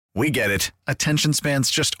We get it. Attention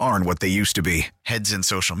spans just aren't what they used to be. Heads in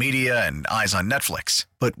social media and eyes on Netflix.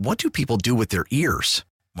 But what do people do with their ears?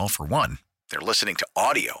 Well, for one, they're listening to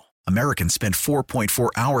audio. Americans spend 4.4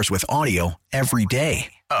 hours with audio every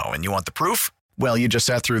day. Oh, and you want the proof? Well, you just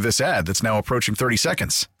sat through this ad that's now approaching 30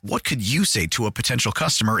 seconds. What could you say to a potential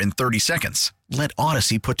customer in 30 seconds? Let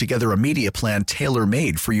Odyssey put together a media plan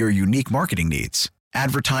tailor-made for your unique marketing needs.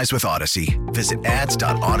 Advertise with Odyssey. Visit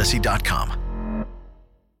ads.odyssey.com.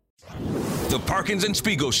 The Parkins and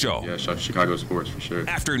Spiegel Show. Yeah, Chicago sports for sure.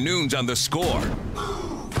 Afternoons on The Score.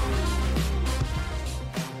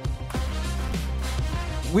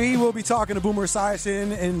 We will be talking to Boomer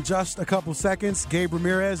Esiason in just a couple seconds. Gabe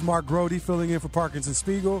Ramirez, Mark Grody filling in for Parkins and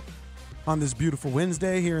Spiegel on this beautiful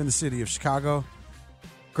Wednesday here in the city of Chicago.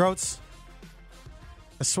 Groats,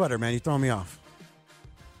 a sweater, man. You're throwing me off.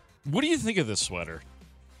 What do you think of this sweater?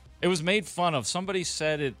 It was made fun of. Somebody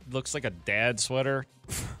said it looks like a dad sweater.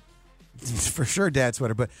 For sure, dad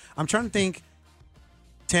sweater. But I'm trying to think,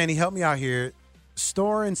 Tanny, help me out here.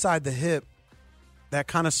 Store inside the hip that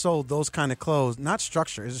kind of sold those kind of clothes. Not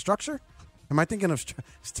Structure. Is it Structure? Am I thinking of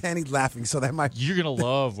Tanny laughing? So that might. You're going to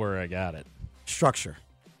love where I got it. Structure.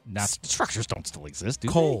 Not Structures don't still exist, do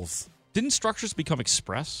Kohl's. They? Didn't Structures become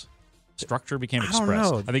Express? Structure became I don't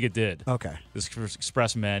Express. know. I think it did. Okay. This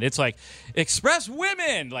Express Men. It's like Express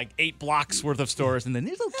Women, like 8 blocks worth of stores, and then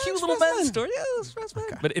these little cute little men's store. Yeah, Express Men.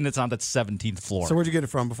 Okay. And it's on that 17th floor. So where'd you get it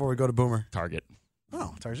from before we go to Boomer? Target.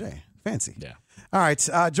 Oh, Target. Fancy. Yeah. All right.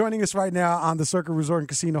 Joining us right now on the Circa Resort and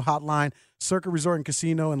Casino hotline, Circa Resort and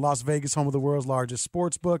Casino in Las Vegas, home of the world's largest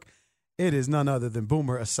sports book. It is none other than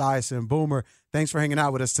Boomer Esiason. Boomer, thanks for hanging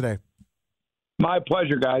out with us today. My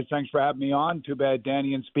pleasure, guys. Thanks for having me on. Too bad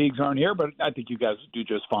Danny and Speaks aren't here, but I think you guys do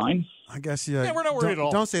just fine. I guess Yeah, we're not worried at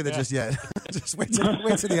all. Don't say that just yet. Just wait till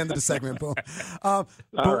the end of the segment, Boom. All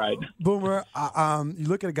right. Boomer, you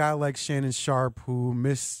look at a guy like Shannon Sharpe who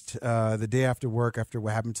missed the day after work after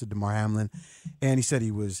what happened to DeMar Hamlin, and he said he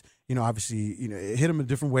was, obviously, it hit him a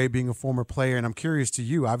different way being a former player, and I'm curious to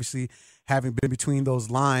you, obviously, having been between those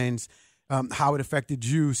lines, how it affected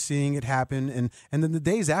you seeing it happen, and then the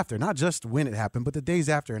days after, not just when it happened, but the days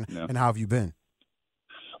after, and how have you been?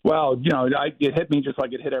 Well, it hit me just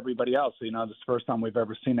like it hit everybody else. This is the first time we've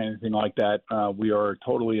ever seen anything like that. We are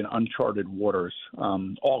totally in uncharted waters,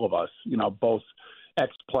 all of us, both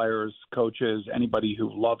ex-players, coaches, anybody who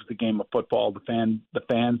loves the game of football, the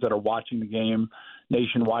fans that are watching the game,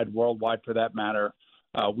 nationwide, worldwide for that matter.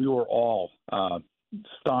 We were all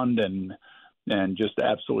stunned and just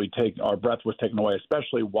absolutely our breath was taken away,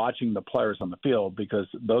 especially watching the players on the field, because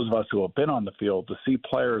those of us who have been on the field, to see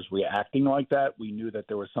players reacting like that, we knew that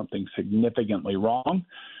there was something significantly wrong.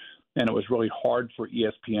 And it was really hard for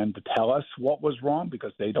ESPN to tell us what was wrong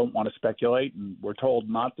because they don't want to speculate. And we're told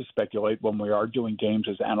not to speculate when we are doing games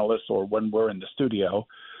as analysts or when we're in the studio.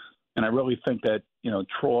 And I really think that,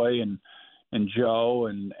 Troy and Joe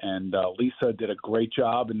and Lisa did a great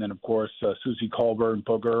job. And then, of course, Susie Colbert and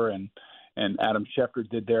Booger and Adam Schefter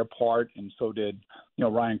did their part, and so did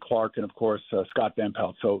Ryan Clark and, of course, Scott Van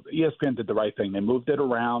Pelt. So ESPN did the right thing. They moved it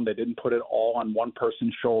around. They didn't put it all on one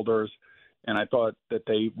person's shoulders, and I thought that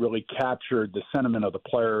they really captured the sentiment of the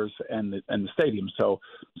players and the stadium. So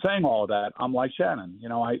saying all of that, I'm like Shannon.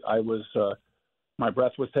 I was my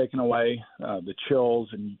breath was taken away, the chills,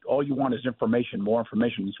 and all you want is information, more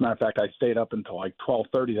information. As a matter of fact, I stayed up until like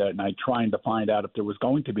 12:30 that night trying to find out if there was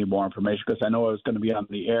going to be more information because I know I was going to be on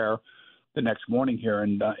the air the next morning here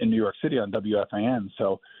in New York City on WFAN.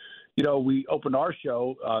 So, we opened our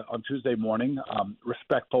show on Tuesday morning,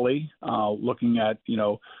 respectfully, looking at,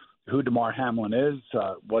 who DeMar Hamlin is,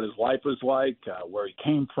 what his life was like, where he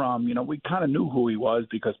came from. We kind of knew who he was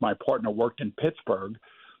because my partner worked in Pittsburgh,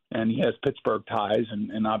 and he has Pittsburgh ties,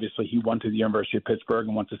 and obviously he went to the University of Pittsburgh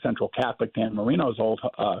and went to Central Catholic, Dan Marino's old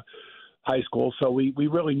high school. So we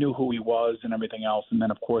really knew who he was and everything else. And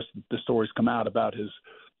then, of course, the stories come out about his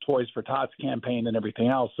Toys for Tots campaign and everything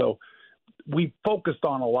else. So we focused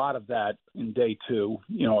on a lot of that in day 2,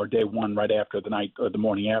 or day 1 right after the night or the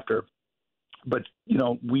morning after. But,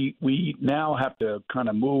 we now have to kind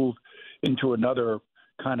of move into another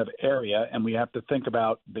kind of area, and we have to think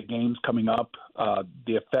about the games coming up,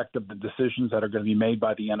 the effect of the decisions that are going to be made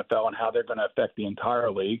by the NFL and how they're going to affect the entire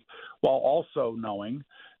league, while also knowing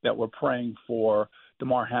that we're praying for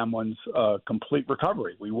DeMar Hamlin's complete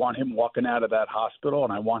recovery. We want him walking out of that hospital,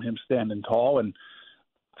 and I want him standing tall. And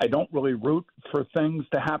I don't really root for things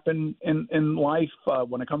to happen in life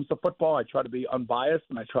when it comes to football. I try to be unbiased,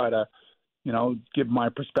 and I try to give my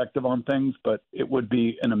perspective on things, but it would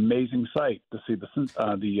be an amazing sight to see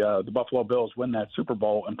the Buffalo Bills win that Super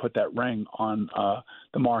Bowl and put that ring on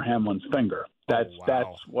Damar Hamlin's finger. That's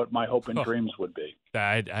what my hope and dreams would be.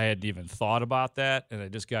 I hadn't even thought about that, and I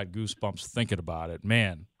just got goosebumps thinking about it.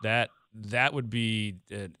 Man, that would be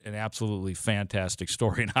an absolutely fantastic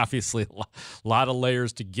story, and obviously a lot of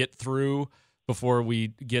layers to get through before we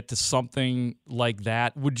get to something like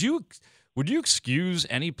that. Would you excuse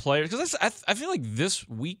any players? Because I feel like this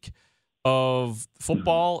week of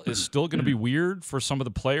football is still going to be weird for some of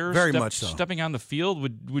the players. Very much so. Stepping on the field.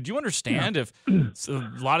 Would you understand if a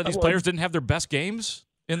lot of these players didn't have their best games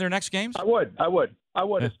in their next games? I would,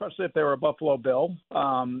 especially if they were a Buffalo Bill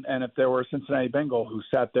and if there were a Cincinnati Bengal who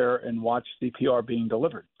sat there and watched CPR being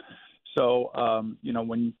delivered. So,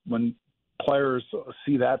 when players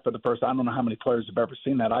see that for the first, I don't know how many players have ever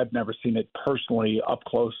seen that. I've never seen it personally up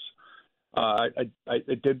close. I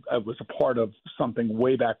was a part of something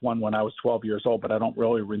way back when I was 12 years old, but I don't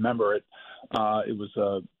really remember it. It was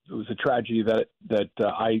a tragedy that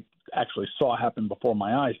I actually saw happen before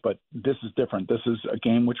my eyes. But this is different. This is a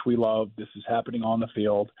game which we love. This is happening on the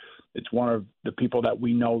field. It's one of the people that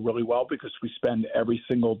we know really well because we spend every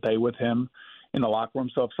single day with him in the locker room.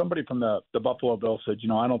 So if somebody from the Buffalo Bills said,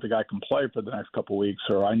 I don't think I can play for the next couple of weeks,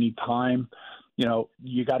 or I need time,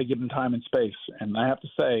 you got to give them time and space. And I have to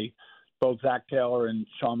say, both Zach Taylor and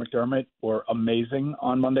Sean McDermott were amazing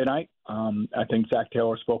on Monday night. I think Zach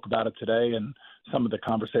Taylor spoke about it today and some of the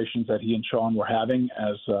conversations that he and Sean were having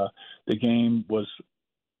as the game was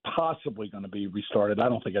possibly going to be restarted. I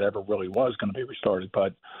don't think it ever really was going to be restarted,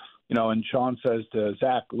 but and Sean says to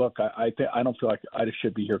Zach, look, I don't feel like I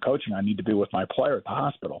should be here coaching. I need to be with my player at the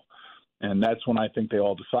hospital. And that's when I think they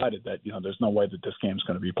all decided that, there's no way that this game's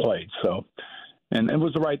going to be played. So, and it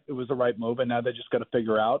was the right move. And now they just got to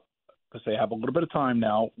figure out, because they have a little bit of time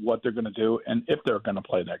now, what they're going to do and if they're going to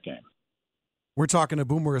play that game. We're talking to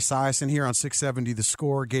Boomer Esiason here on 670 The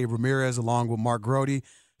Score. Gabe Ramirez along with Mark Grody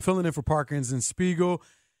filling in for Parkins and Spiegel.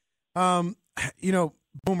 Boomer,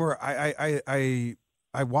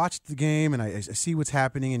 I watched the game and I see what's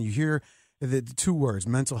happening, and you hear the two words,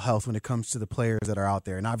 mental health, when it comes to the players that are out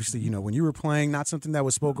there. And obviously, when you were playing, not something that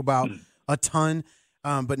was spoke about a ton,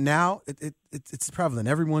 but now it's prevalent.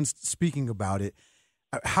 Everyone's speaking about it.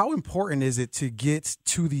 How important is it to get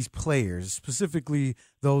to these players, specifically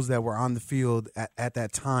those that were on the field at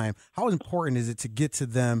that time? How important is it to get to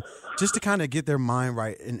them just to kind of get their mind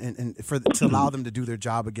right and to allow them to do their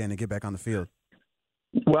job again and get back on the field?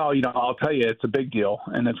 Well, I'll tell you, it's a big deal,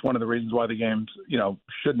 and it's one of the reasons why the games,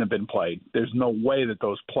 shouldn't have been played. There's no way that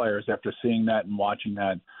those players, after seeing that and watching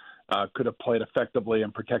that, could have played effectively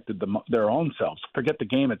and protected their own selves. Forget the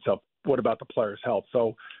game itself. What about the players' health?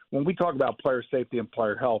 So when we talk about player safety and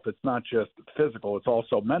player health, it's not just physical, it's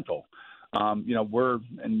also mental. And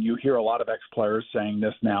you hear a lot of ex-players saying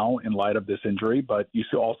this now in light of this injury, but you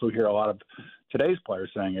also hear a lot of today's players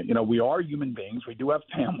saying it. We are human beings. We do have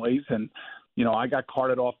families, and I got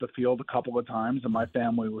carted off the field a couple of times, and my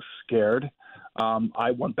family was scared. I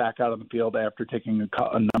went back out on the field after taking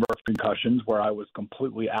a number of concussions where I was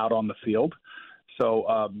completely out on the field.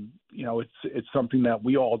 So, it's something that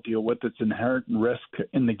we all deal with. It's inherent risk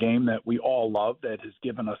in the game that we all love, that has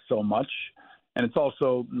given us so much. And it's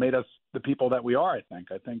also made us the people that we are, I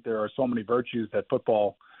think. I think there are so many virtues that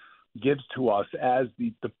football gives to us as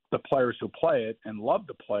the players who play it and love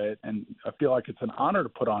to play it. And I feel like it's an honor to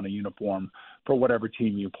put on a uniform for whatever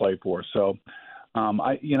team you play for. So,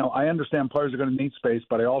 I understand players are going to need space,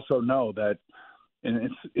 but I also know that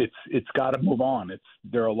and it's got to move on.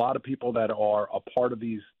 There are a lot of people that are a part of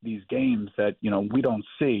these games that we don't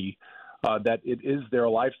see, that it is their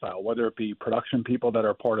lifestyle, whether it be production people that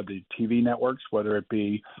are part of the TV networks, whether it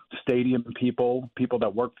be stadium people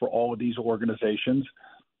that work for all of these organizations.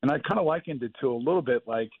 And I kind of likened it to a little bit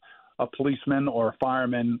like a policeman or a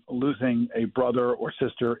fireman losing a brother or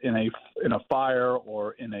sister in a fire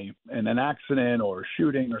or in an accident or a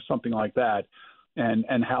shooting or something like that.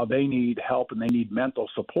 And how they need help and they need mental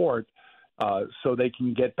support so they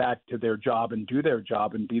can get back to their job and do their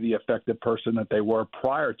job and be the effective person that they were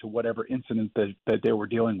prior to whatever incident that they were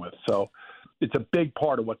dealing with. So it's a big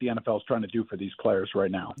part of what the NFL is trying to do for these players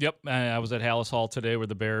right now. Yep. I was at Hallis Hall today where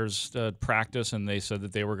the Bears practice, and they said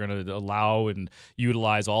that they were going to allow and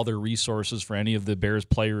utilize all their resources for any of the Bears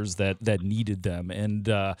players that needed them. And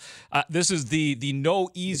this is the no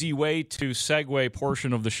easy way to segue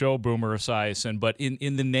portion of the show, Boomer Esiason, but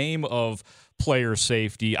in the name of player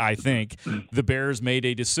safety, I think the Bears made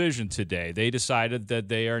a decision today. They decided that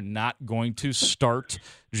they are not going to start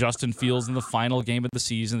Justin Fields in the final game of the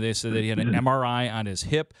season. They said that he had an MRI on his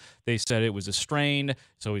hip. They said it was a strain,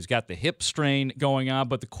 so he's got the hip strain going on.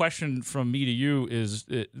 But the question from me to you is,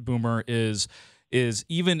 Boomer, is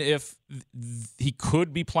even if he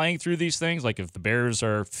could be playing through these things, like if the Bears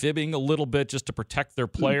are fibbing a little bit just to protect their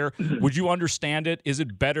player, would you understand it? Is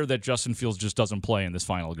it better that Justin Fields just doesn't play in this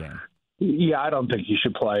final game? Yeah, I don't think he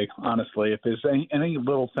should play, honestly. If there's any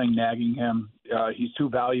little thing nagging him, he's too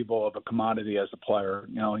valuable of a commodity as a player.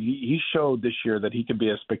 You know, he showed this year that he can be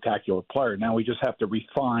a spectacular player. Now we just have to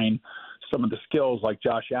refine some of the skills like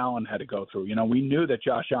Josh Allen had to go through. You know, we knew that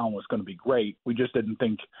Josh Allen was going to be great. We just didn't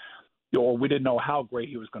think – or we didn't know how great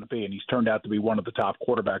he was going to be, and he's turned out to be one of the top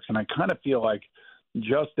quarterbacks. And I kind of feel like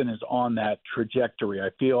Justin is on that trajectory. I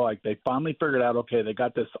feel like they finally figured out, okay, they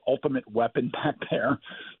got this ultimate weapon back there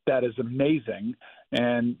that is amazing,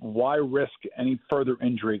 and why risk any further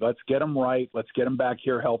injury? Let's get him right. Let's get him back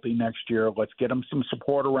here healthy next year. Let's get him some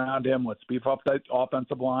support around him. Let's beef up that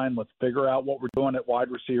offensive line. Let's figure out what we're doing at wide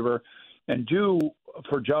receiver and do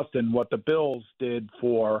for Justin what the Bills did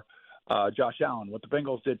for Josh Allen, what the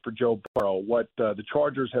Bengals did for Joe Burrow, what the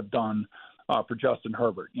Chargers have done for Justin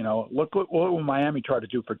Herbert. You know, look what Miami tried to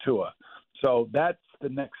do for Tua. So that's the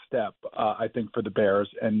next step, I think, for the Bears.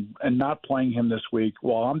 And not playing him this week,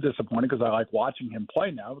 well, I'm disappointed because I like watching him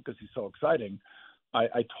play now because he's so exciting.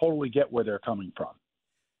 I totally get where they're coming from.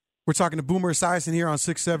 We're talking to Boomer Esiason here on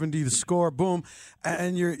 670 The Score. Boom.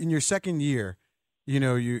 And you're in your second year. You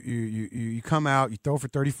know, you come out, you throw for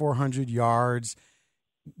 3,400 yards.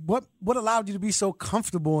 What allowed you to be so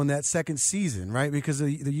comfortable in that second season, right? Because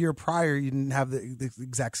the year prior, you didn't have the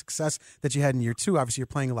exact success that you had in year two. Obviously, you're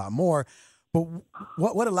playing a lot more. But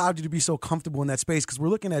what allowed you to be so comfortable in that space? Because we're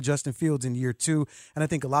looking at Justin Fields in year two, and I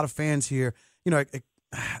think a lot of fans here, you know,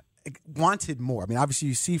 wanted more. I mean, obviously,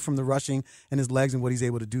 you see from the rushing and his legs and what he's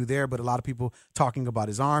able to do there, but a lot of people talking about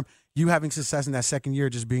his arm. You having success in that second year,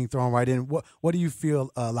 just being thrown right in. What do you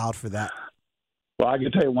feel allowed for that? Well, I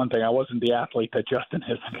can tell you one thing. I wasn't the athlete that Justin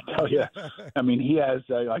is. I can tell you. I mean, he has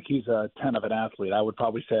he's a 10 of an athlete. I would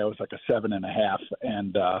probably say I was like a 7.5.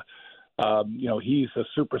 And, you know, he's a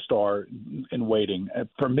superstar in waiting.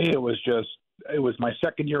 For me, it was my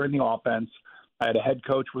second year in the offense. I had a head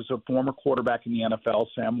coach who was a former quarterback in the NFL,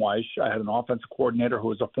 Sam Weish. I had an offensive coordinator who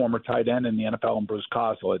was a former tight end in the NFL, and Bruce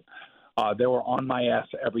Coslett. They were on my ass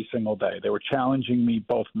every single day. They were challenging me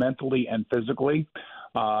both mentally and physically.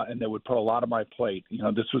 And they would put a lot on my plate. You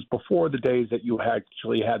know, this was before the days that you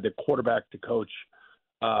actually had the quarterback to coach,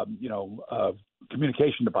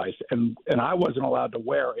 communication device. And I wasn't allowed to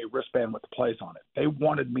wear a wristband with the plays on it. They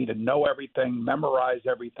wanted me to know everything, memorize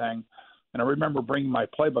everything. And I remember bringing my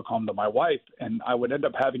playbook home to my wife, and I would end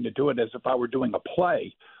up having to do it as if I were doing a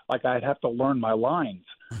play. Like I'd have to learn my lines.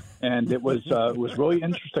 And it was really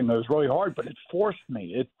interesting. It was really hard, but it forced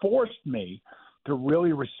me to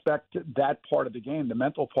really respect that part of the game, the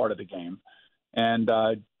mental part of the game. And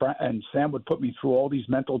Sam would put me through all these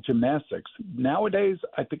mental gymnastics. Nowadays,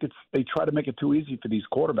 I think they try to make it too easy for these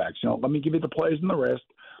quarterbacks. You know, let me give you the plays in the wrist.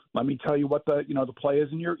 Let me tell you what the play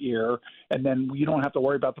is in your ear, and then you don't have to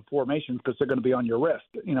worry about the formations because they're going to be on your wrist.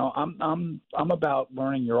 You know, I'm about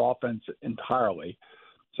learning your offense entirely.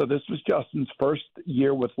 So this was Justin's first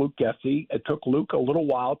year with Luke Getsy. It took Luke a little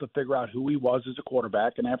while to figure out who he was as a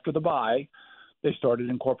quarterback, and after the bye, they started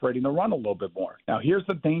incorporating the run a little bit more. Now, here's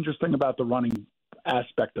the dangerous thing about the running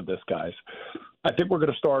aspect of this, guys. I think we're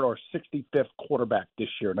going to start our 65th quarterback this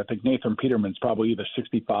year, and I think Nathan Peterman's probably either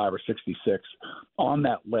 65 or 66 on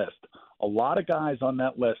that list. A lot of guys on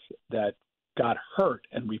that list that got hurt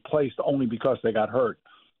and replaced only because they got hurt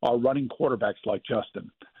are running quarterbacks like Justin.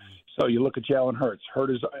 So you look at Jalen Hurts, hurt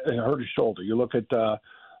his shoulder. You look at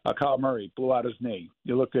Kyle Murray, blew out his knee.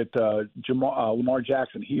 You look at Lamar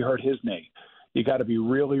Jackson, he hurt his knee. You got to be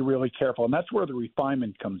really, really careful. And that's where the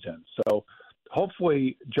refinement comes in. So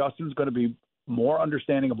hopefully Justin's going to be more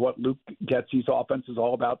understanding of what Luke Getsy's offense is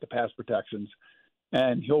all about, the pass protections.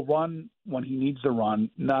 And he'll run when he needs to run,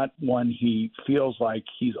 not when he feels like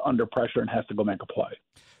he's under pressure and has to go make a play.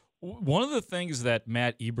 One of the things that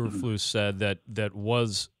Matt Eberflus said that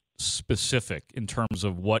was specific in terms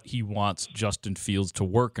of what he wants Justin Fields to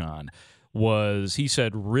work on was, he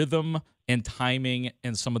said, rhythm and timing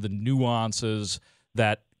and some of the nuances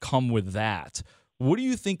that come with that. What do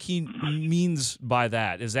you think he means by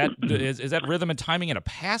that? Is that rhythm and timing in a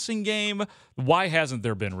passing game? Why hasn't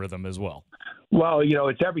there been rhythm as well? Well, you know,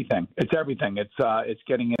 it's everything. It's everything. It's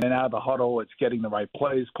getting in and out of the huddle. It's getting the right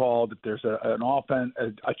plays called. If there's an offense,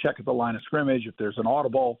 a check at the line of scrimmage. If there's an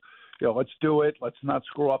audible, let's do it. Let's not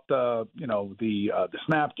screw up the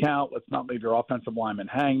snap count. Let's not leave your offensive lineman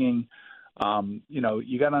hanging.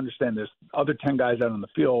 You got to understand this. Other 10 guys out on the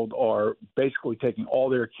field are basically taking all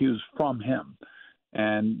their cues from him.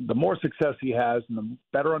 And the more success he has and the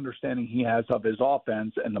better understanding he has of his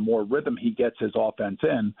offense and the more rhythm he gets his offense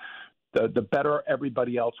in, the better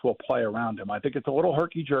everybody else will play around him. I think it's a little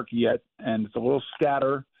herky-jerky yet, and it's a little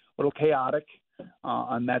scatter, a little chaotic,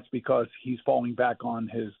 and that's because he's falling back on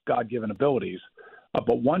his God-given abilities.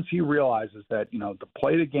 But once he realizes that, to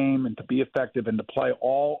play the game and to be effective and to play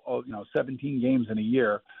all, 17 games in a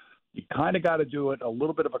year, you kind of got to do it a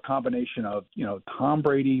little bit of a combination of, Tom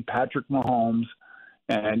Brady, Patrick Mahomes,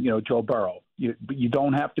 and, Joe Burrow. You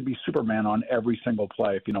don't have to be Superman on every single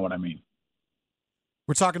play, if you know what I mean.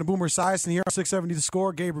 We're talking to Boomer Esiason here on 670 The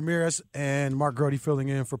Score. Gabe Ramirez and Mark Grody filling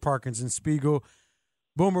in for Parkins and Spiegel.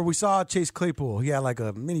 Boomer, we saw Chase Claypool. He had like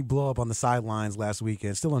a mini blow-up on the sidelines last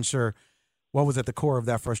weekend. Still unsure what was at the core of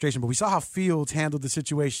that frustration. But we saw how Fields handled the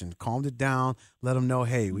situation, calmed it down, let him know,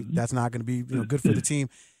 hey, that's not going to be good for the team.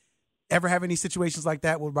 Ever have any situations like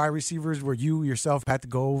that with wide receivers where you yourself had to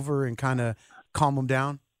go over and kind of calm them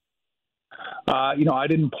down? I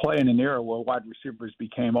didn't play in an era where wide receivers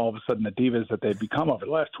became all of a sudden the divas that they've become over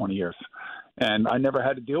the last 20 years. And I never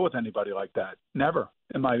had to deal with anybody like that. Never.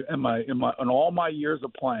 In all my years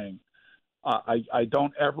of playing, I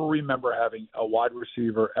don't ever remember having a wide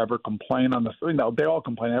receiver ever complain on the. They all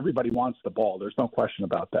complain. Everybody wants the ball. There's no question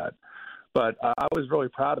about that. But I was really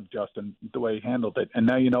proud of Justin, the way he handled it. And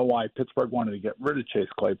now you know why Pittsburgh wanted to get rid of Chase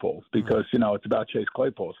Claypool, because, it's about Chase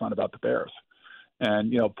Claypool. It's not about the Bears.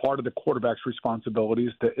 And, part of the quarterback's responsibility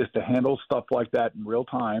is to handle stuff like that in real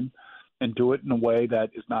time and do it in a way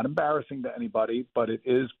that is not embarrassing to anybody, but it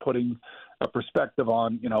is putting a perspective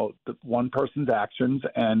on, the one person's actions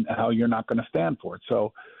and how you're not going to stand for it.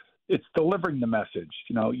 So it's delivering the message.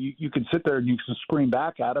 You can sit there and you can scream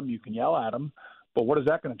back at them, you can yell at them, but what is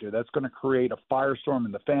that going to do? That's going to create a firestorm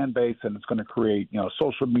in the fan base, and it's going to create,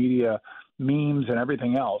 social media memes and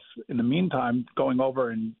everything else. In the meantime, going over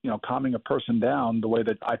and, calming a person down the way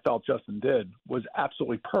that I felt Justin did was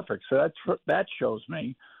absolutely perfect. So that shows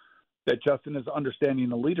me that Justin is understanding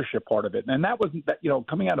the leadership part of it. And that wasn't that,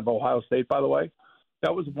 coming out of Ohio State, by the way,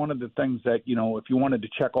 that was one of the things that, if you wanted to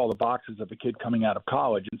check all the boxes of a kid coming out of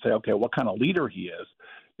college and say, okay, what kind of leader he is,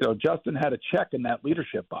 Justin had a check in that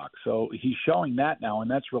leadership box. So he's showing that now, and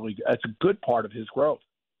that's a good part of his growth.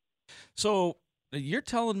 So you're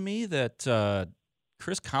telling me that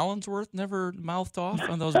Chris Collinsworth never mouthed off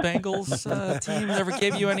on those Bengals team, never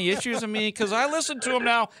gave you any issues? I mean, because I listened to him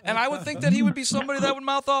now, and I would think that he would be somebody that would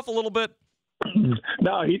mouth off a little bit.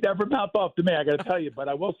 No, he never mouthed off to me, I got to tell you. But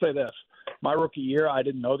I will say this. My rookie year, I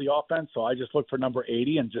didn't know the offense, so I just looked for number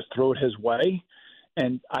 80 and just threw it his way.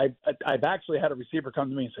 And I've actually had a receiver come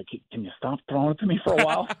to me and say, can you stop throwing it to me for a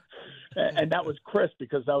while? And that was Chris,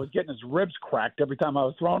 because I was getting his ribs cracked every time I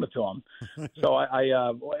was throwing it to him. So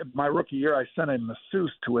my rookie year, I sent a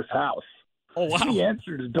masseuse to his house. Oh, wow. He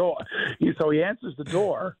answered the door. So he answers the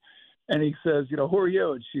door, and he says, who are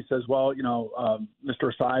you? And she says, well,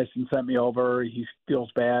 Mr. Esiason sent me over. He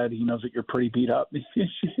feels bad. He knows that you're pretty beat up. And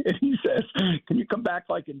he says, can you come back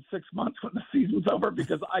like in 6 months when the season's over?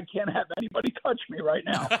 Because I can't have anybody touch me right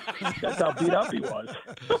now. That's how beat up he was.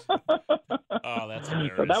 Oh, that's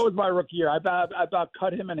hilarious. So that was my rookie year. I about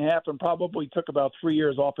cut him in half and probably took about 3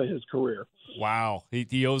 years off of his career. Wow.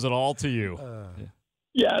 He owes it all to you.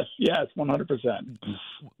 Yes, 100%.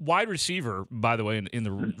 Wide receiver, by the way, in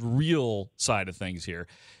the real side of things here,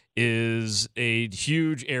 is a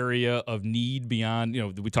huge area of need beyond,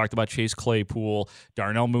 we talked about Chase Claypool,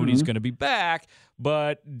 Darnell Mooney's going to be back,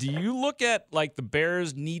 but do you look at like the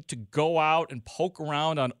Bears need to go out and poke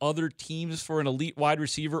around on other teams for an elite wide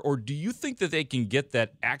receiver, or do you think that they can get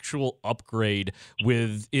that actual upgrade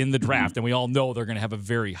within the draft? And we all know they're going to have a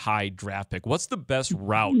very high draft pick. What's the best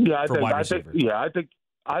route for wide receiver?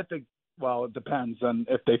 I think, well, it depends on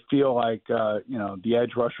if they feel like, the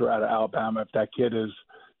edge rusher out of Alabama, if that kid is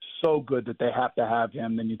so good that they have to have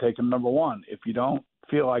him, then you take him number one. If you don't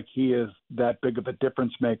feel like he is that big of a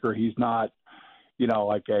difference maker, he's not,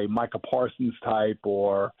 like a Micah Parsons type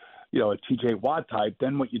or, a T.J. Watt type,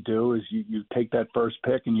 then what you do is you take that first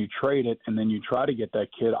pick and you trade it, and then you try to get that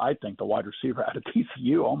kid, I think, the wide receiver out of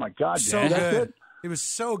TCU. Oh, my God. So good. It was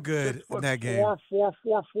so good in that game.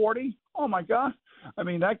 440? Oh, my God. I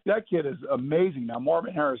mean, that kid is amazing. Now,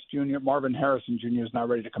 Marvin Harrison Jr. is not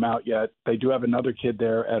ready to come out yet. They do have another kid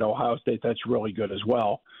there at Ohio State that's really good as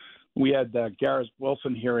well. We had Garrett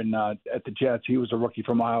Wilson here at the Jets. He was a rookie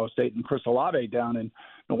from Ohio State, and Chris Olave down in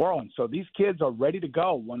New Orleans. So these kids are ready to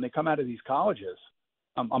go when they come out of these colleges.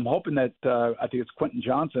 I'm hoping that I think it's Quentin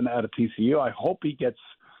Johnson out of TCU. I hope he gets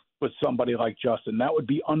with somebody like Justin. That would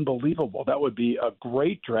be unbelievable. That would be a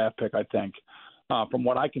great draft pick, I think, from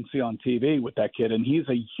what I can see on TV with that kid. And he's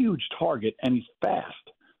a huge target, and he's fast.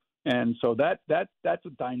 And so that's a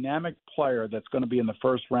dynamic player that's going to be in the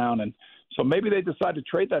first round. And so maybe they decide to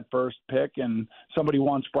trade that first pick, and somebody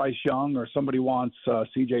wants Bryce Young, or somebody wants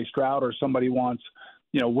C.J. Stroud, or somebody wants,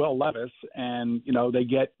 Will Levis, and, they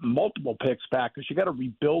get multiple picks back, because you got to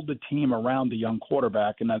rebuild the team around the young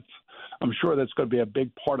quarterback. And I'm sure that's going to be a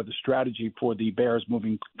big part of the strategy for the Bears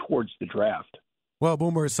moving towards the draft. Well,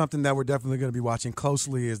 Boomer, is something that we're definitely going to be watching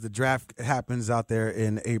closely as the draft happens out there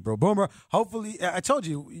in April. Boomer, hopefully, I told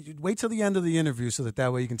you, wait till the end of the interview so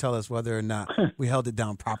that way you can tell us whether or not we held it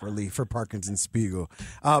down properly for Parkins and Spiegel.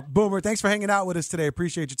 Boomer, thanks for hanging out with us today.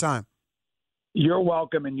 Appreciate your time. You're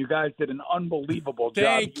welcome, and you guys did an unbelievable job.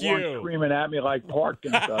 Thank you. Weren't screaming at me like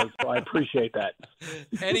Parkins does, so I appreciate that.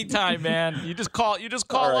 Anytime, man. You just call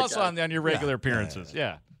right, us on your regular appearances.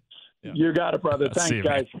 Yeah. You got it, brother. Thanks,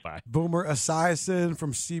 guys. Bye. Boomer Esiason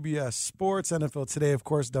from CBS Sports, NFL Today, of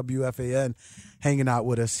course, WFAN, hanging out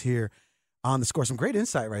with us here on The Score. Some great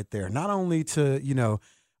insight right there. Not only to,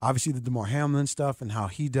 obviously the Damar Hamlin stuff and how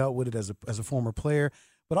he dealt with it as a former player,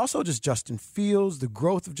 but also just Justin Fields, the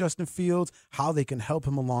growth of Justin Fields, how they can help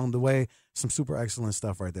him along the way. Some super excellent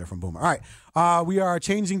stuff right there from Boomer. All right, we are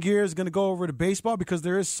changing gears, going to go over to baseball because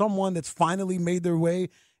there is someone that's finally made their way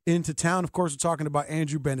into town. Of course, we're talking about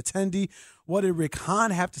Andrew Benintendi. What did Rick Hahn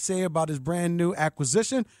have to say about his brand new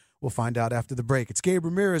acquisition? We'll find out after the break. It's Gabe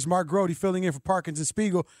Ramirez, Mark Grody filling in for Parkins and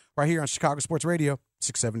Spiegel right here on Chicago Sports Radio,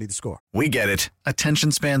 670 The Score. We get it.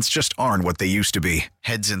 Attention spans just aren't what they used to be.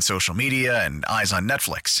 Heads in social media and eyes on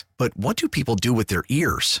Netflix. But what do people do with their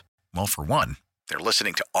ears? Well, for one, they're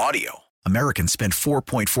listening to audio. Americans spend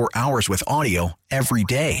 4.4 hours with audio every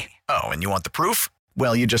day. Oh, and you want the proof?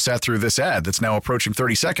 Well, you just sat through this ad that's now approaching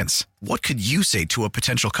 30 seconds. What could you say to a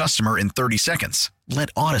potential customer in 30 seconds?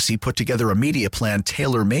 Let Odyssey put together a media plan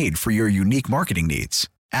tailor-made for your unique marketing needs.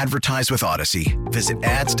 Advertise with Odyssey. Visit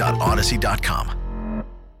ads.odyssey.com.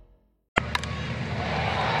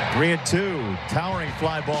 3-2, towering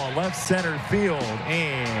fly ball, left center field,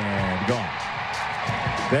 and gone.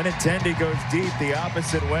 Benintendi goes deep the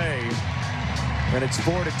opposite way, and it's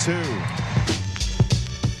 4-2.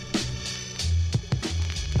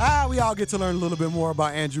 We all get to learn a little bit more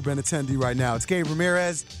about Andrew Benintendi right now. It's Gabe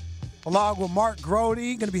Ramirez along with Mark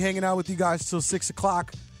Grody. Going to be hanging out with you guys till 6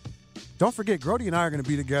 o'clock. Don't forget, Grody and I are going to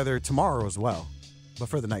be together tomorrow as well, but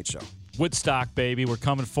for the night show. Woodstock, baby. We're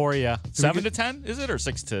coming for you. 7 to 10, is it, or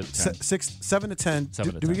 6 to 10? 7 to 10.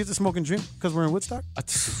 Do we get to smoke and drink because we're in Woodstock?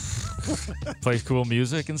 Play cool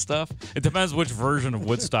music and stuff. It depends which version of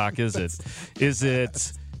Woodstock is it. Is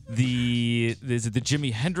it the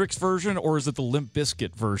Jimi Hendrix version, or is it the Limp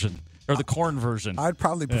Bizkit version, or the Korn version? I'd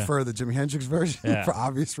probably prefer the Jimi Hendrix version for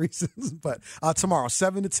obvious reasons. But tomorrow,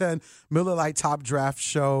 7 to 10, Miller Lite Top Draft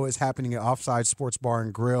Show is happening at Offside Sports Bar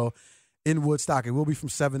and Grill in Woodstock. It will be from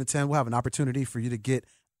 7 to 10. We'll have an opportunity for you to get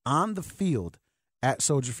on the field at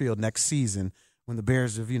Soldier Field next season when the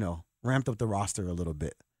Bears have, ramped up the roster a little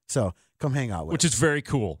bit. So come hang out with us. Which is very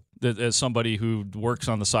cool. As somebody who works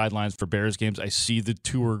on the sidelines for Bears games, I see the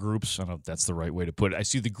tour groups. I don't know if that's the right way to put it. I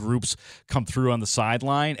see the groups come through on the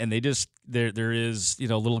sideline, and there is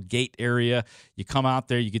a little gate area. You come out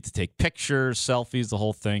there, you get to take pictures, selfies, the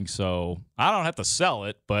whole thing. So I don't have to sell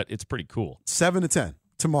it, but it's pretty cool. 7 to 10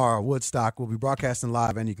 tomorrow, Woodstock. We'll be broadcasting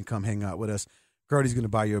live, and you can come hang out with us. Grody's going to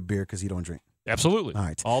buy you a beer because he don't drink. Absolutely. All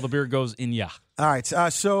right. All the beer goes in ya. All right.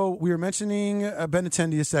 So we were mentioning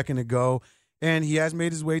Benintendi a second ago, and he has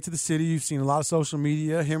made his way to the city. You've seen a lot of social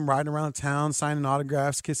media, him riding around town, signing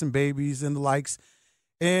autographs, kissing babies and the likes.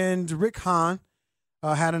 And Rick Hahn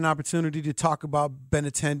had an opportunity to talk about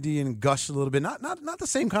Benintendi and gush a little bit. Not the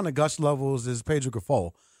same kind of gush levels as Pedro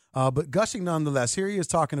Grifol, but gushing nonetheless. Here he is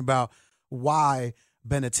talking about why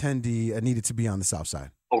Benintendi needed to be on the South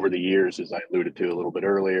Side. Over the years, as I alluded to a little bit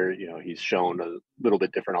earlier, he's shown a little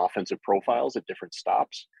bit different offensive profiles at different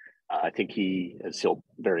stops. I think he'll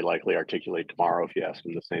very likely articulate tomorrow if you ask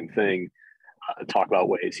him the same thing, talk about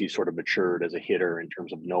ways he's sort of matured as a hitter in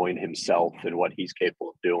terms of knowing himself and what he's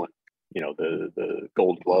capable of doing. The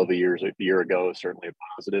Gold Glove a year ago is certainly a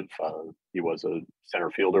positive. He was a center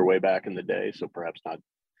fielder way back in the day, so perhaps not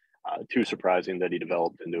too surprising that he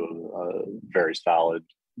developed into a very solid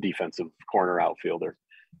defensive corner outfielder.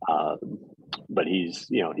 But he's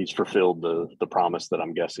fulfilled the promise that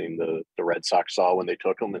I'm guessing the Red Sox saw when they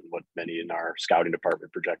took him, and what many in our scouting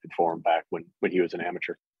department projected for him back when he was an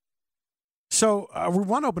amateur. So we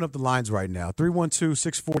want to open up the lines right now.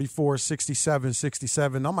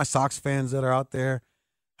 312-644-6767. All my Sox fans that are out there,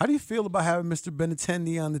 How do you feel about having Mr.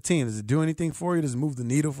 Benintendi on the team? Does it do anything for you? Does it move the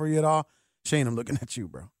needle for you at all? Shane, I'm looking at you,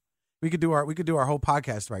 bro. We could do our whole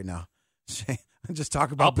podcast right now. Shane, just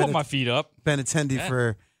talk about I'll put my feet up. Benintendi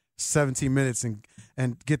for 17 minutes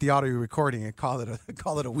and get the audio recording and call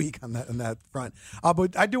it a week on that front.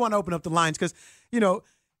 But I do want to open up the lines because,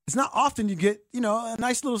 it's not often you get, a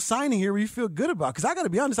nice little signing here where you feel good about. Because I got to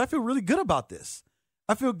be honest, I feel really good about this.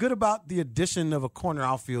 I feel good about the addition of a corner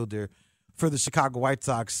outfielder for the Chicago White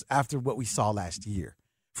Sox after what we saw last year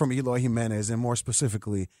from Eloy Jimenez and more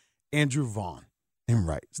specifically Andrew Vaughn. And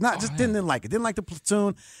right, it's not just didn't like it. Didn't like the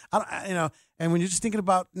platoon. And when you're just thinking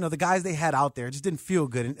about the guys they had out there, it just didn't feel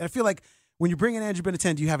good. And I feel like when you bring in Andrew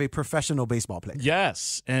Benintendi, you have a professional baseball player.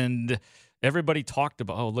 Yes, and everybody talked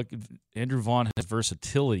about, look, Andrew Vaughn has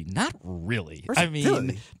versatility. Not really.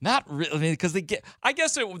 Not really. Because I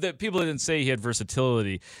guess that people didn't say he had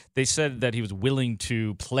versatility. They said that he was willing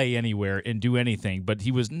to play anywhere and do anything, but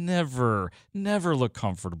he was never looked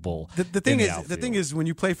comfortable. The thing is, when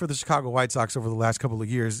you play for the Chicago White Sox over the last couple of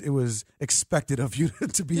years, it was expected of you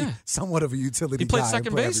to be somewhat of a utility guy. He played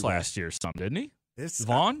second base last year, didn't he?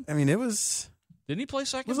 Vaughn? It was. Didn't he play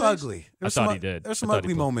second base? It was ugly. I thought he did. There's some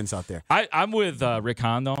ugly moments out there. I'm with Rick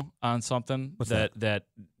Hahn, though, on something. That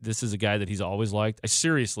this is a guy that he's always liked. I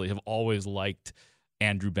seriously have always liked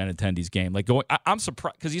Andrew Benintendi's game. I'm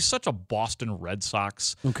surprised because he's such a Boston Red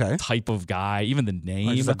Sox type of guy. Even the name.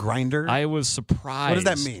 He's a grinder. I was surprised. What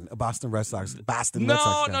does that mean? A Boston Red Sox? Red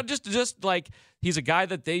Sox guy. Just like he's a guy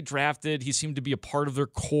that they drafted. He seemed to be a part of their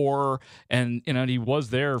core, and he was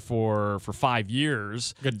there for 5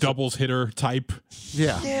 years. Like a doubles hitter type.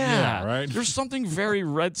 Yeah, right. There's something very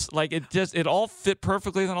it all fit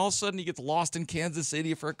perfectly. And then all of a sudden he gets lost in Kansas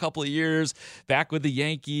City for a couple of years, back with the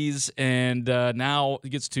Yankees, and now he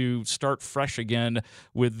gets to start fresh again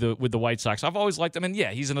with the White Sox. I've always liked him, and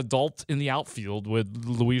he's an adult in the outfield with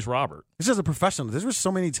Luis Robert. This is a professional. There were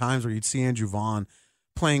so many times where you'd see Andrew Vaughn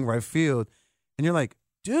playing right field, and you're like,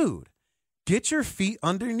 dude, get your feet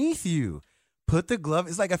underneath you. Put the glove.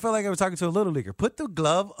 It's like I felt like I was talking to a little leaguer. Put the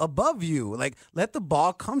glove above you. Like, let the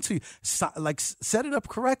ball come to you. Set it up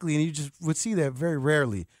correctly, and you just would see that very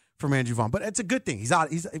rarely from Andrew Vaughn. But it's a good thing. He's out.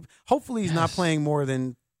 Hopefully he's not playing more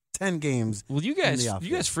than 10 games. Well, you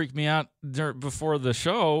guys freaked me out before the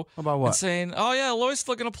show. About what? And saying, Loy's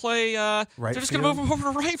still going to play. Right. They're just going to move him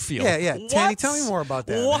over to right field. Yeah. What? Tanny, tell me more about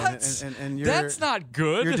that. What? And that's not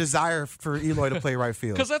good. Your desire for Eloy to play right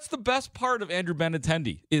field. Because that's the best part of Andrew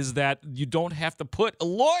Benintendi is that you don't have to put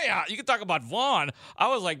Eloy out. You can talk about Vaughn. I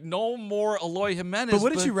was like, no more Eloy Jimenez. But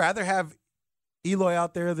wouldn't you rather have Eloy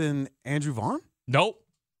out there than Andrew Vaughn? Nope.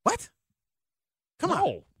 What? Come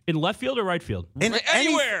on. In left field or right field?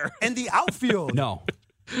 Anywhere. In the outfield. No,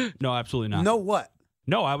 absolutely not. No what?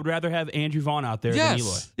 No, I would rather have Andrew Vaughn out there than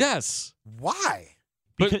Eloy. Yes. Why?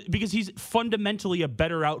 Because he's fundamentally a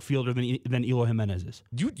better outfielder than Eloy Jimenez is.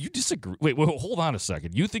 You disagree? Wait, hold on a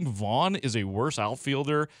second. You think Vaughn is a worse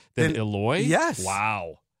outfielder than Eloy? Yes.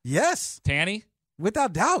 Wow. Yes. Tanny?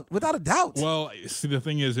 Without a doubt. Well, see, the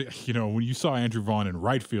thing is, when you saw Andrew Vaughn in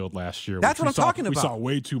right field last year, that's what I'm talking about. We saw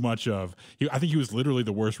way too much of. I think he was literally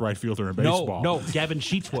the worst right fielder in baseball. No, Gavin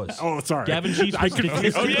Sheets was. Oh, sorry. Gavin Sheets was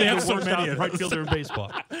statistically the so worst right fielder in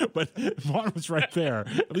baseball. But Vaughn was right there,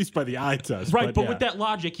 at least by the eye test. Right, but with that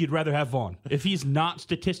logic, you'd rather have Vaughn. If he's not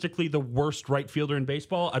statistically the worst right fielder in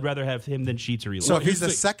baseball, I'd rather have him than Sheets or Eloy. So if he's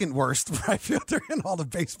the second worst right fielder in all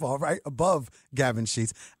of baseball, right above Gavin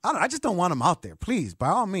Sheets, I just don't want him out there. Please, by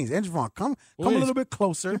all means. Andrew Vaughn, come a little bit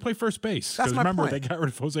closer. He play first base. That's my remember, point. they got rid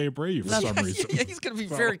of Jose Abreu for some reason. Yeah, he's going to be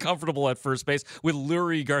very comfortable at first base with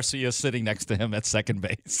Lurie Garcia sitting next to him at second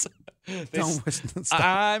base.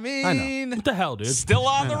 I mean, what the hell, dude? Still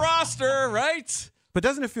on the roster, right? But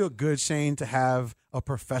doesn't it feel good, Shane, to have a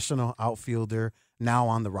professional outfielder now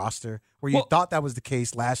on the roster where you thought that was the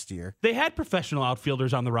case last year? They had professional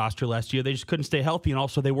outfielders on the roster last year. They just couldn't stay healthy, and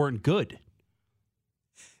also they weren't good.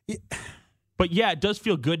 Yeah. But yeah, it does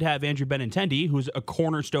feel good to have Andrew Benintendi, who's a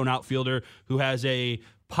cornerstone outfielder who has a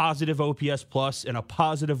positive OPS plus and a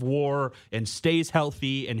positive WAR and stays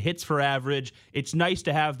healthy and hits for average. It's nice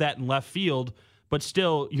to have that in left field, but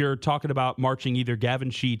still you're talking about marching either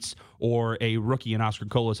Gavin Sheets or a rookie in Oscar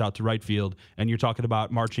Colas out to right field, and you're talking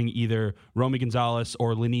about marching either Romy Gonzalez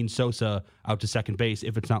or Lenyn Sosa out to second base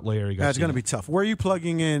if it's not Larry Garcia. That's going to be tough. Where are you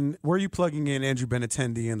plugging in Andrew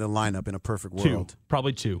Benintendi in the lineup in a perfect world?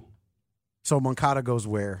 Probably two. So Moncada goes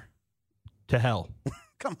where? To hell.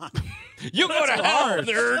 Come on. You go to hell,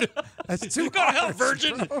 nerd. That's too You go to hell,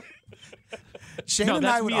 virgin. Shane no, and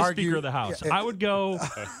that's I would me as argue. Speaker of the House. Yeah, I would go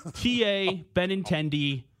TA,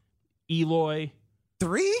 Benintendi, Eloy.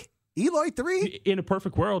 3? Eloy 3? In a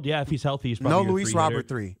perfect world, yeah, if he's healthy, he's probably No your Luis 3 hitter. Robert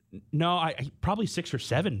 3. No, I probably 6 or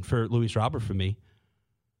 7 for Luis Robert for me.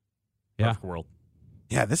 Yeah. Perfect world.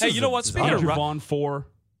 Yeah, this Hey, is you know what? Speaking of Andrew Vaughn 4.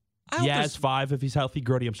 I hope Yaz there's- 5 if he's healthy.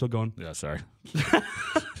 Grody, I'm still going. Yeah, sorry.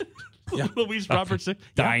 Luis Robert 6.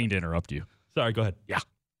 Dying to interrupt you. Sorry, go ahead. Yeah.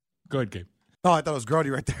 Go ahead, Gabe. Oh, I thought it was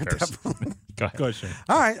Grody right there. Definitely. Go ahead. Go ahead, Shane.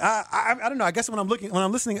 All right, I don't know. I guess when I'm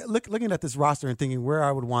looking at this roster and thinking where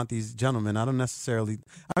I would want these gentlemen, I don't necessarily.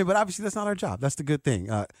 But obviously that's not our job. That's the good thing.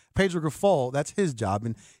 Pedro Grifol, that's his job,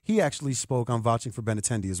 and he actually spoke on vouching for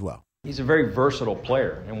Benintendi as well. He's a very versatile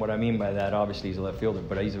player, and what I mean by that, obviously he's a left fielder,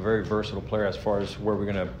 but he's a very versatile player as far as where we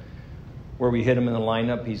hit him in the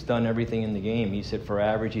lineup. He's done everything in the game. He's hit for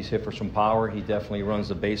average. He's hit for some power. He definitely runs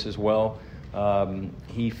the bases well.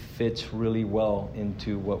 He fits really well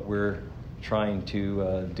into what we're trying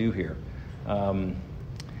to do here.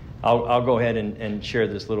 I'll go ahead and share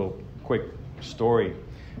this little quick story.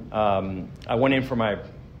 I went in for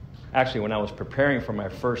when I was preparing for my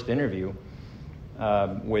first interview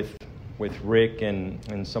with Rick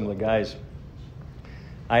and some of the guys,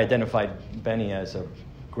 I identified Benny as a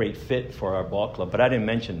great fit for our ball club, but I didn't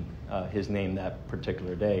mention his name that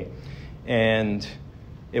particular day. And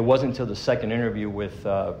it wasn't until the second interview with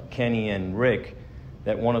Kenny and Rick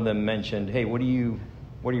that one of them mentioned, "Hey, what are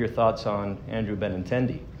your thoughts on Andrew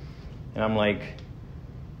Benintendi?" And I'm like,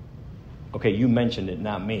 "Okay, you mentioned it,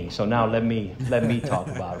 not me. So now let me talk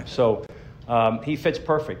about him." So he fits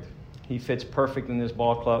perfect. He fits perfect in this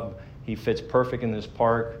ball club. He fits perfect in this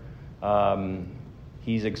park.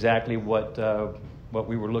 He's exactly what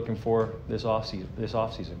we were looking for this offseason.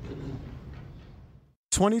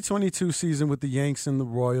 2022 season with the Yanks and the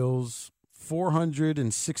Royals,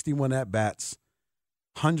 461 at-bats,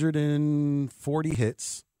 140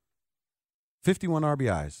 hits, 51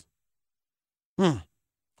 RBIs.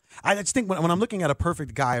 I just think when I'm looking at a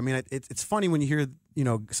perfect guy, I mean, it's funny when you hear,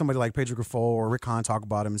 somebody like Pedro Grifol or Rick Hahn talk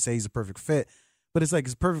about him and say he's a perfect fit, but it's like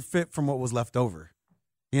it's a perfect fit from what was left over.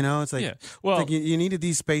 It's like, it's like you needed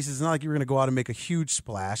these spaces. It's not like you were going to go out and make a huge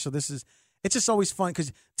splash. So it's just always fun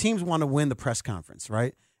because teams want to win the press conference,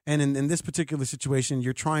 right? And in this particular situation,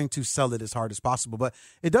 you're trying to sell it as hard as possible. But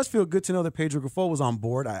it does feel good to know that Pedro Grifol was on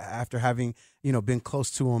board after having, been close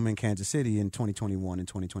to him in Kansas City in 2021 and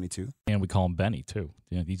 2022. And we call him Benny, too.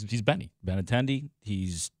 He's Benny. Benintendi,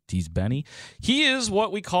 he's Benny. He is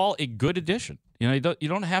what we call a good addition. You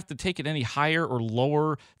don't have to take it any higher or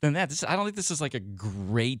lower than that. I don't think this is like a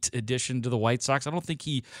great addition to the White Sox. I don't think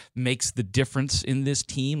he makes the difference in this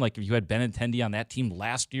team. Like if you had Benintendi on that team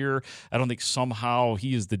last year, I don't think somehow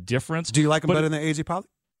he is the difference. Do you like him better than A.J. Pollock?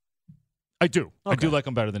 I do. Okay. I do like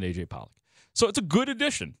him better than A.J. Pollock. So it's a good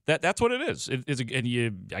addition. That's what it is.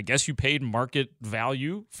 I guess you paid market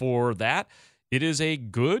value for that. It is a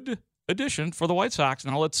good addition for the White Sox.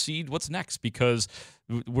 Now let's see what's next, because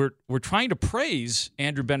we're trying to praise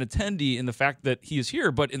Andrew Benintendi in the fact that he is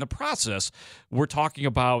here, but in the process, we're talking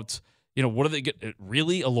about, what are they get?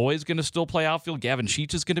 Really, Eloy is going to still play outfield. Gavin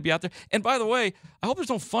Sheets is going to be out there. And by the way, I hope there's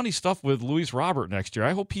no funny stuff with Luis Robert next year.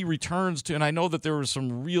 I hope he returns to, and I know that there were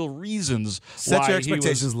some real reasons Set why your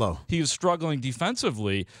expectations low. He was struggling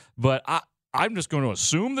defensively, but I'm just going to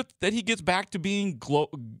assume that he gets back to being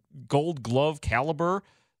Gold Glove caliber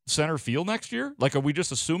center field next year? Like, are we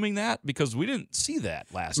just assuming that? Because we didn't see that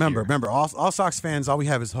last year. Remember, all Sox fans, all we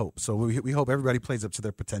have is hope. So we hope everybody plays up to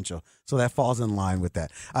their potential. So that falls in line with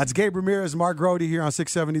that. It's Gabe Ramirez, Mark Grody here on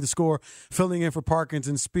 670 The Score, filling in for Parkins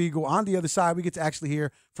and Spiegel. On the other side, we get to actually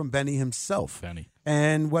hear from Benny himself. Benny.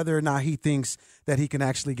 And whether or not he thinks that he can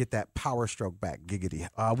actually get that power stroke back, giggity.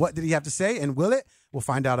 What did he have to say, and will it? We'll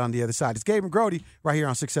find out on the other side. It's Gabe and Grody right here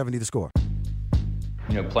on 670 The Score.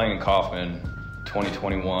 Playing in Kauffman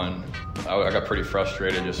 2021, I got pretty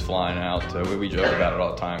frustrated just flying out. We joke about it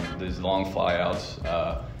all the time, these long flyouts,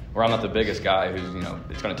 where I'm not the biggest guy who's,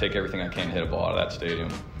 it's going to take everything I can to hit a ball out of that stadium.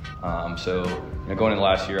 So going into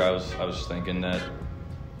last year, I was thinking that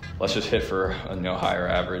let's just hit for a higher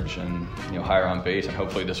average and higher on base, and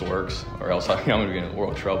hopefully this works, or else I'm going to be in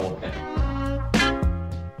world trouble.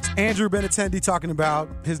 Andrew Benintendi talking about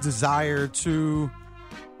his desire to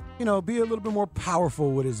be a little bit more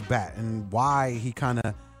powerful with his bat and why he kind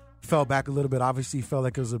of fell back a little bit. Obviously, he felt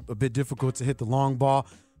like it was a bit difficult to hit the long ball.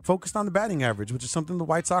 Focused on the batting average, which is something the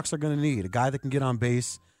White Sox are going to need. A guy that can get on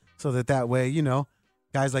base so that way,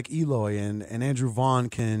 guys like Eloy and Andrew Vaughn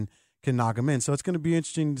can knock him in. So it's going to be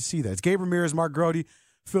interesting to see that. It's Gabe Ramirez, Mark Grody,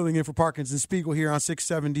 filling in for Parkins and Spiegel here on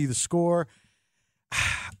 670 The Score.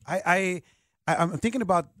 I'm thinking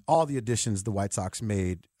about all the additions the White Sox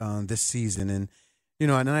made this season, and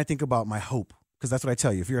and then I think about my hope, because that's what I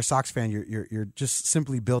tell you. If you're a Sox fan, you're just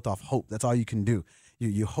simply built off hope. That's all you can do.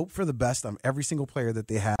 You hope for the best on every single player that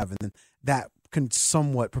they have, and then that can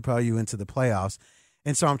somewhat propel you into the playoffs.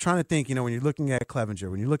 And so I'm trying to think, when you're looking at Clevenger,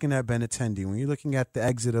 when you're looking at Benintendi, when you're looking at the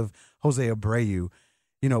exit of Jose Abreu,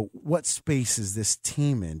 what space is this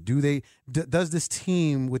team in? Does this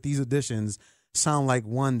team with these additions sound like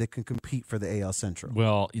one that can compete for the AL Central?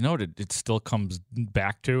 Well, it still comes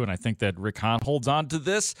back to, and I think that Rick Hahn holds on to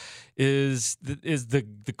this, is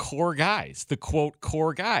the core guys, the quote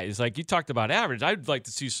core guys. Like you talked about average, I'd like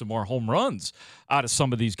to see some more home runs out of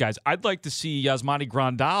some of these guys. I'd like to see Yasmani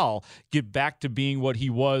Grandal get back to being what he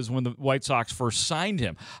was when the White Sox first signed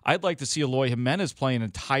him. I'd like to see Eloy Jimenez play an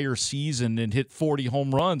entire season and hit 40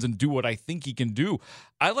 home runs and do what I think he can do.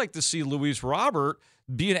 I'd like to see Luis Robert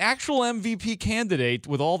be an actual MVP candidate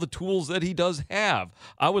with all the tools that he does have.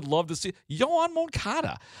 I would love to see Yoan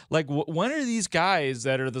Moncada. Like, when are these guys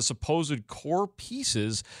that are the supposed core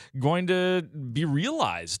pieces going to be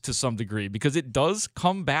realized to some degree? Because it does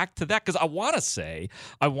come back to that. Because I want to say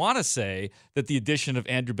that the addition of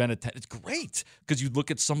Andrew Benintendi is great because you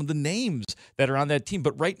look at some of the names that are on that team.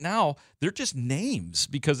 But right now, they're just names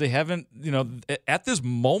because they haven't, at this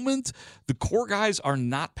moment, the core guys are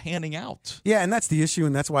not panning out. Yeah, and that's the issue.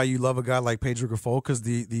 And that's why you love a guy like Pedro Grifol, because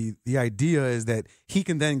the idea is that he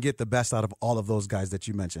can then get the best out of all of those guys that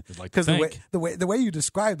you mentioned. Because the way you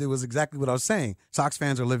described it was exactly what I was saying. Sox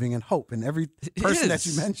fans are living in hope, and every person that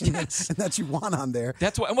you mentioned and that you want on there.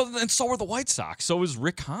 That's why. Well, and so are the White Sox. So is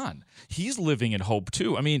Rick Hahn. He's living in hope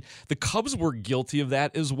too. I mean, the Cubs were guilty of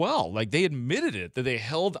that as well. Like, they admitted it, that they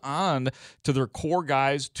held on to their core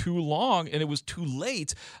guys too long, and it was too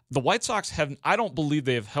late. The White Sox I don't believe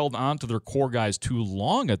they have held on to their core guys too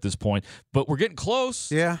long at this point, but we're getting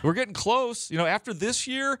close. Yeah. We're getting close. After this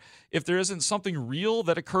year, if there isn't something real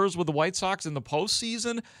that occurs with the White Sox in the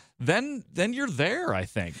postseason, then you're there, I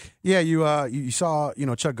think. Yeah, you saw,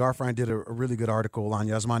 Chuck Garfien did a really good article on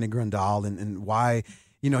Yasmani Grandal and why,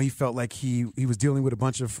 he felt like he was dealing with a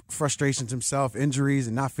bunch of frustrations himself, injuries,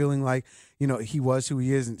 and not feeling like, he was who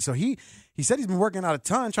he is. And so he said he's been working out a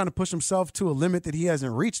ton, trying to push himself to a limit that he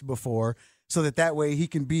hasn't reached before, so that way he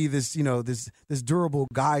can be this, this durable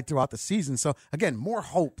guy throughout the season. So again, more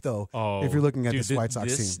hope though, if you're looking at this White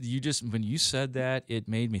Sox team. When you said that, it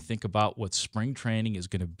made me think about what spring training is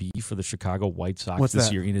going to be for the Chicago White Sox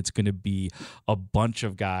this year, and it's going to be a bunch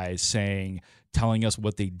of guys telling us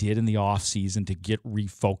what they did in the offseason to get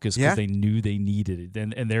refocused because they knew they needed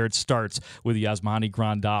it. And there it starts with Yasmani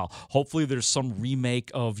Grandal. Hopefully there's some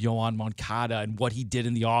remake of Yoan Moncada and what he did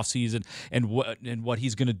in the offseason and what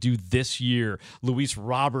he's going to do this year. Luis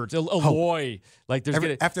Robert, Eloy. Like,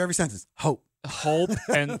 after every sentence, hope.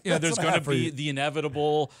 And there's going to be the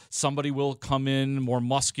inevitable, somebody will come in more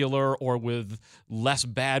muscular or with less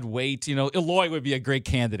bad weight. Eloy would be a great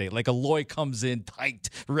candidate. Like, Eloy comes in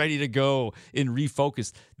tight, ready to go and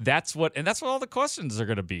refocused. That's what all the questions are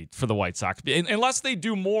going to be for the White Sox, unless they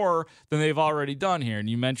do more than they've already done here. And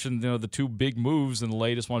you mentioned the two big moves, and the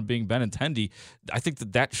latest one being Benintendi. I think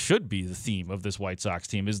that should be the theme of this White Sox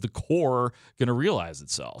team. Is the core going to realize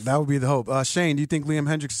itself? That would be the hope. Shane, do you think Liam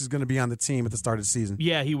Hendriks is going to be on the team at the start of the season?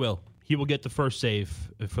 Yeah, he will. He will get the first save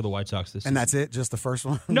for the White Sox this season. And that's it? Just the first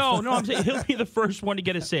one? No, I'm saying he'll be the first one to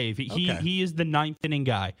get a save. He is the ninth inning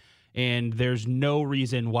guy, and there's no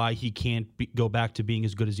reason why he can't go back to being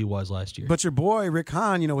as good as he was last year. But your boy, Rick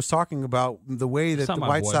Hahn, was talking about the way that the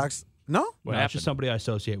White Sox... No? It's just somebody I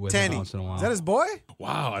associate with Tanny. once in a while. Is that his boy?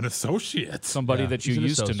 Wow, an associate. Somebody that you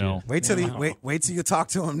used to know. Wait till you talk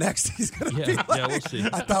to him next. He's going to be like, we'll see.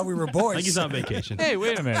 I thought we were boys. I think he's on vacation. Hey,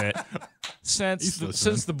 wait a minute. Since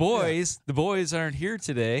the boys aren't here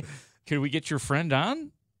today, could we get your friend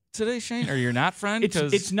on today, Shane? Or you're not friend?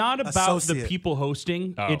 It's not about the people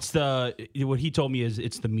hosting. Oh. It's what he told me is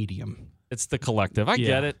it's the medium. It's the collective. I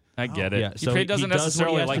get it. Yeah, so he doesn't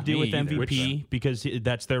necessarily what he has like to do with MVP because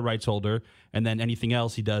that's their rights holder, and then anything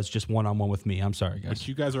else he does just one-on-one with me. I'm sorry, guys. Which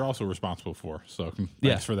you guys are also responsible for, so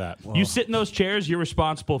thanks for that. Well, you sit in those chairs, you're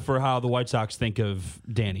responsible for how the White Sox think of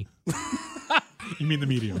Danny. You mean the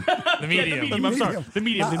medium? The medium. I'm sorry. The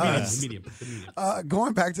medium.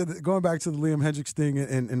 Going back to the Liam Hendriks thing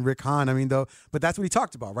and Rick Hahn. I mean, but that's what he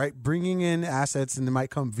talked about, right? Bringing in assets, and it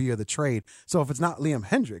might come via the trade. So if it's not Liam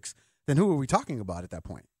Hendriks, then who are we talking about at that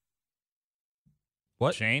point?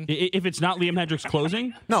 What? Shane? If it's not Liam Hendriks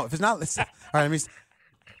closing? No, if it's not. All right,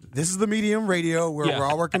 this is the medium radio where we're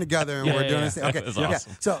all working together and we're doing this thing. Okay,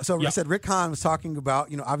 awesome. So I said Rick Hahn was talking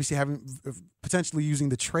about, obviously potentially using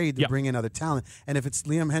the trade to bring in other talent. And if it's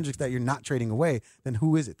Liam Hendriks that you're not trading away, then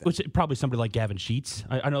who is it then? It's probably somebody like Gavin Sheets.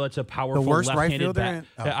 I know that's a powerful left-handed bat.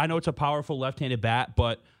 I know it's a powerful left-handed bat,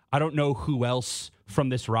 but I don't know who else from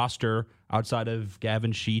this roster outside of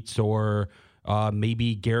Gavin Sheets or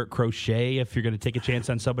Maybe Garrett Crochet if you're going to take a chance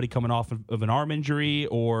on somebody coming off of an arm injury,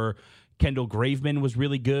 or Kendall Graveman was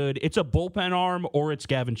really good. It's a bullpen arm or it's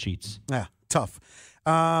Gavin Sheets. Yeah, tough.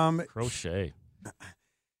 Crochet.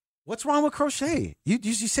 What's wrong with Crochet?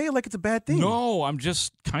 You say it like it's a bad thing. No, I'm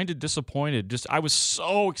just kind of disappointed. I was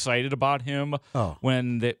so excited about him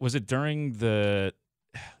when it was during the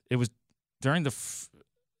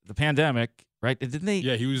pandemic, right? Didn't they?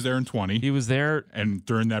 Yeah, he was there in 20. He was there, and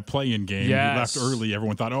during that play-in game, he left early.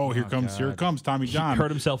 Everyone thought, here comes Tommy John. He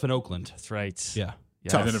hurt himself in Oakland. That's right. Yeah.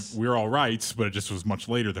 And then we were all right, but it just was much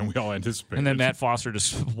later than we all anticipated. And then Matt Foster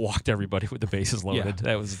just walked everybody with the bases loaded. Yeah.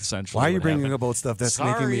 That was essentially Why are you what bringing happened. up old stuff that's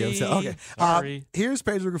making me upset? Okay. Sorry. Here's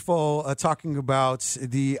Pedro Grifol talking about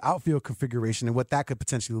the outfield configuration and what that could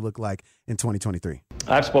potentially look like in 2023.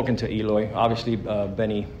 I've spoken to Eloy. Obviously,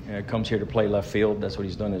 Benny comes here to play left field. That's what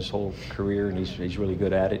he's done his whole career, and he's really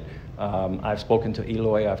good at it. I've spoken to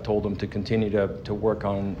Eloy. I've told him to continue to work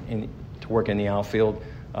in the outfield.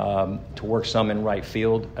 To work some in right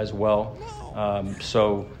field as well.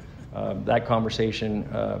 So that conversation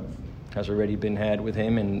has already been had with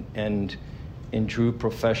him, and in true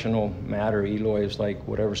professional matter, Eloy is like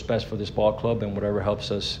whatever's best for this ball club and whatever helps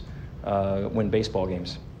us win baseball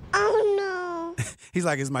games. He's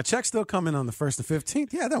like, is my check still coming on the 1st and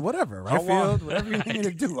 15th? Yeah, then whatever. Right field, whatever you need me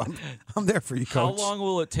to do. I'm there for you, Coach. How long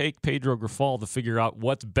will it take Pedro Grifol to figure out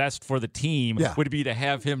what's best for the team would be to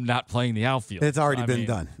have him not playing the outfield? It's already been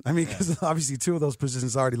done. I mean, because obviously 2 of those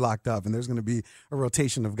positions are already locked up, and there's going to be a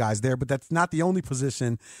rotation of guys there. But that's not the only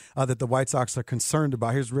position that the White Sox are concerned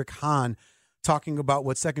about. Here's Rick Hahn talking about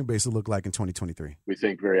what second base will look like in 2023. We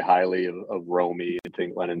think very highly of Romy. I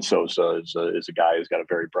think Lennon Sosa is a guy who's got a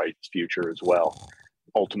very bright future as well.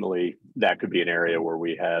 Ultimately, that could be an area where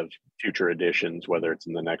we have future additions, whether it's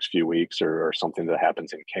in the next few weeks or something that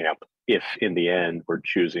happens in camp. If in the end we're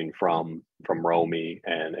choosing from Romy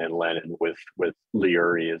and Lennon with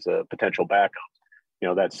Leury as a potential backup,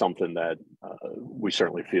 that's something that we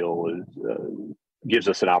certainly feel gives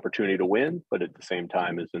us an opportunity to win, but at the same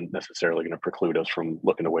time isn't necessarily going to preclude us from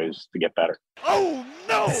looking at ways to get better. Oh,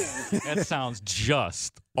 no! That sounds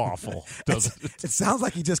just awful, doesn't it? It sounds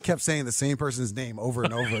like he just kept saying the same person's name over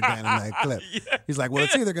and over again in that clip. Yeah. He's like, well,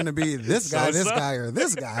 it's either going to be this guy, or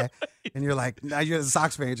this guy. And you're like, now you're a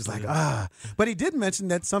Sox fan, you're just like, But he did mention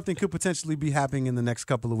that something could potentially be happening in the next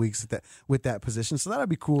couple of weeks with that position. So that'd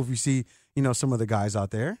be cool if you see, some of the guys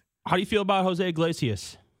out there. How do you feel about Jose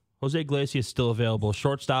Iglesias? Jose Iglesias still available.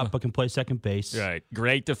 Shortstop, but can play second base. Right.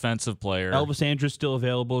 Great defensive player. Elvis Andrus still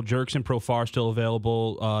available. Jurickson Profar still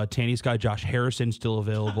available. Tanny's guy Josh Harrison still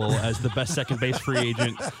available as the best second base free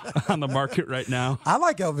agent on the market right now. I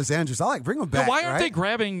like Elvis Andrus. Bring him back. Why aren't they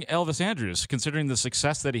grabbing Elvis Andrus, considering the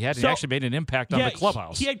success that he had? He actually made an impact on the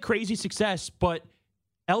clubhouse. He had crazy success, but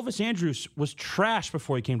Elvis Andrus was trash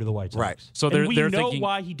before he came to the White Sox. Right. So we know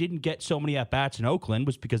why he didn't get so many at-bats in Oakland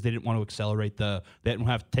was because they didn't want to accelerate they didn't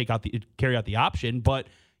have to carry out the option, but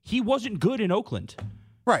he wasn't good in Oakland.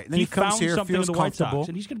 Right. And then he comes here, feels the comfortable. White Sox,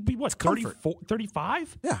 and he's going to be, 34,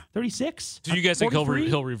 35? Yeah. 36? So you guys think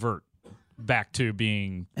he'll revert back to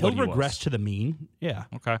being what he'll regress to the mean, yeah.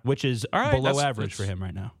 Okay. Which is below average for him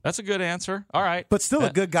right now. That's a good answer. All right. But still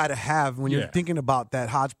a good guy to have when you're thinking about that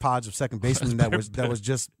hodgepodge of second basemen that was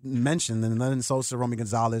just mentioned, and Lennon Sosa, Romy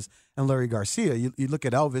Gonzalez, and Leury Garcia. You look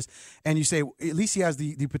at Elvis, and you say at least he has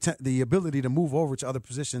the ability to move over to other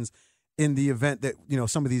positions in the event that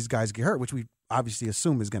some of these guys get hurt, which we obviously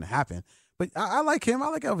assume is going to happen. But I like him. I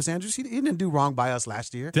like Elvis Andrus. He didn't do wrong by us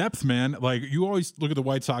last year. Depth, man. Like, you always look at the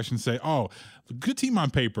White Sox and say, good team on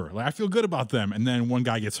paper. Like, I feel good about them. And then one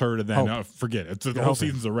guy gets hurt, and then forget it. The whole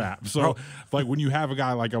season's a wrap. So, like, when you have a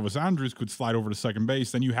guy like Elvis Andrus could slide over to second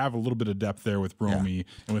base, then you have a little bit of depth there with Romy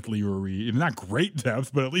and with Leury. Not great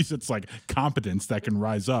depth, but at least it's like competence that can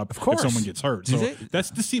rise up if someone gets hurt. So this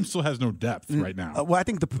team still has no depth right now. Well, I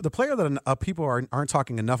think the player that people aren't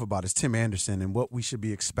talking enough about is Tim Anderson and what we should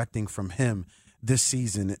be expecting from him this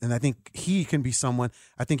season. And I think he can be someone,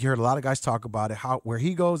 I think you heard a lot of guys talk about it, where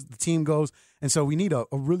he goes, the team goes. And so we need a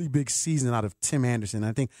really big season out of Tim Anderson.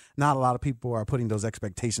 I think not a lot of people are putting those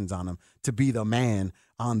expectations on him to be the man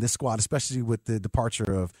on this squad, especially with the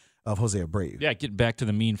departure of Jose Abreu. Yeah, getting back to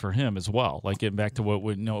the mean for him as well. Like getting back to what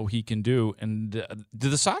we know he can do. And do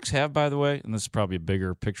the Sox have, by the way, and this is probably a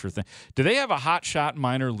bigger picture thing, do they have a hot shot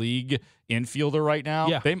minor league infielder right now?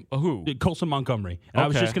 Yeah. Who? Colson Montgomery. And I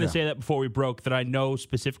was just going to say that before we broke, that I know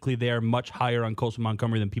specifically they are much higher on Colson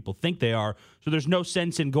Montgomery than people think they are. So there's no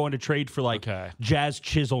sense in going to trade for Jazz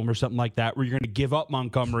Chisholm or something like that, where you're going to give up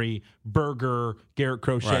Montgomery, Berger, Garrett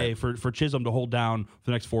Crochet for Chisholm to hold down for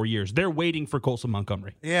the next 4 years. They're waiting for Colson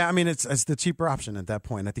Montgomery. Yeah, I mean, it's the cheaper option at that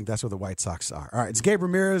point. I think that's where the White Sox are. All right, it's Gabe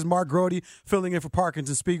Ramirez, Mark Grody filling in for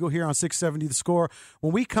Parkinson Spiegel here on 670 The Score.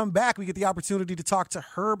 When we come back, we get the opportunity to talk to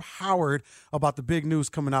Herb Howard about the big news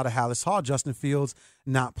coming out of Hallis Hall, Justin Fields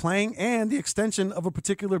not playing, and the extension of a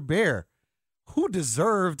particular Bear. Who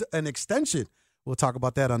deserved an extension? We'll talk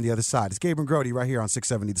about that on the other side. It's Gabe and Grody right here on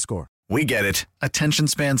 670 The Score. We get it. Attention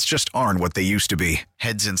spans just aren't what they used to be.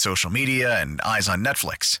 Heads in social media and eyes on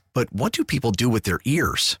Netflix. But what do people do with their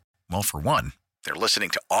ears? Well, for one, they're listening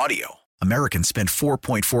to audio. Americans spend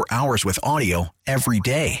 4.4 hours with audio every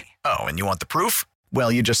day. Oh, and you want the proof?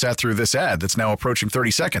 Well, you just sat through this ad that's now approaching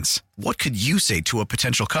 30 seconds. What could you say to a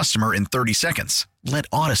potential customer in 30 seconds? Let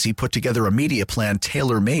Odyssey put together a media plan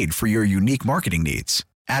tailor-made for your unique marketing needs.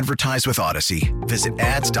 Advertise with Odyssey. Visit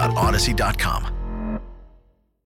ads.odyssey.com.